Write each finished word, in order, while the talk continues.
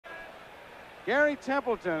Gary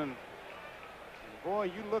Templeton.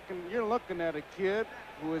 Boy, you're looking at a kid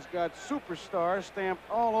who has got superstar stamped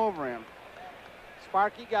all over him.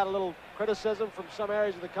 Sparky got a little criticism from some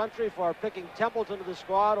areas of the country for picking Templeton to the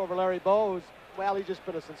squad over Larry Bowa, who's, well, he's just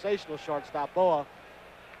been a sensational shortstop, Bowa.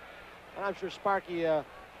 And I'm sure Sparky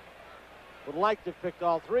would like to have picked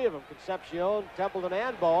all three of them, Concepcion, Templeton,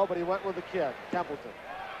 and Bowa, but he went with the kid, Templeton.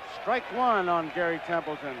 Strike one on Gary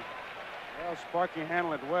Templeton. Well, Sparky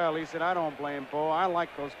handled it well. He said, I don't blame Bowa. I like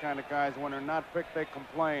those kind of guys. When they're not picked, they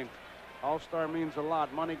complain. All-star means a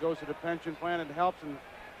lot. Money goes to the pension plan. It helps in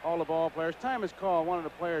all the ball players. Time is called. One of the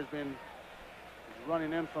players been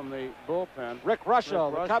running in from the bullpen. Rick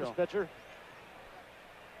Rusho, the Cubs pitcher.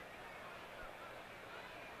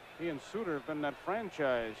 He and Suter have been that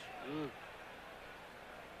franchise.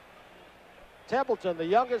 Templeton, the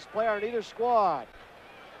youngest player in either squad.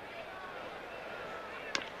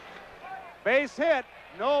 Base hit.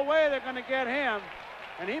 No way they're going to get him.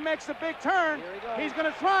 And he makes a big turn. He's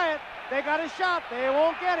going to try it. They got a shot. They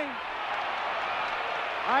won't get him.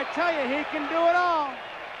 I tell you, he can do it all.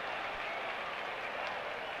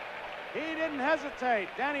 He didn't hesitate.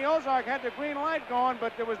 Danny Ozark had the green light going,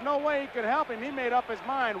 but there was no way he could help him. He made up his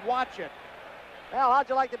mind. Watch it. Well, how'd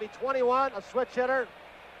you like to be 21, a switch hitter,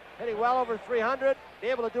 hitting well over 300, be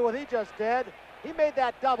able to do what he just did? He made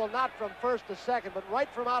that double, not from first to second, but right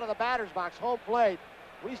from out of the batter's box, home plate.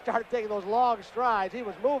 We started taking those long strides. He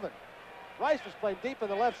was moving. Rice was playing deep in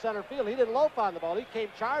the left center field. He didn't loaf on the ball. He came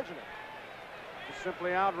charging it. Just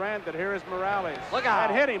simply outran it. Here is Morales. Look out.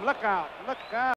 That hit him. Look out. Look out.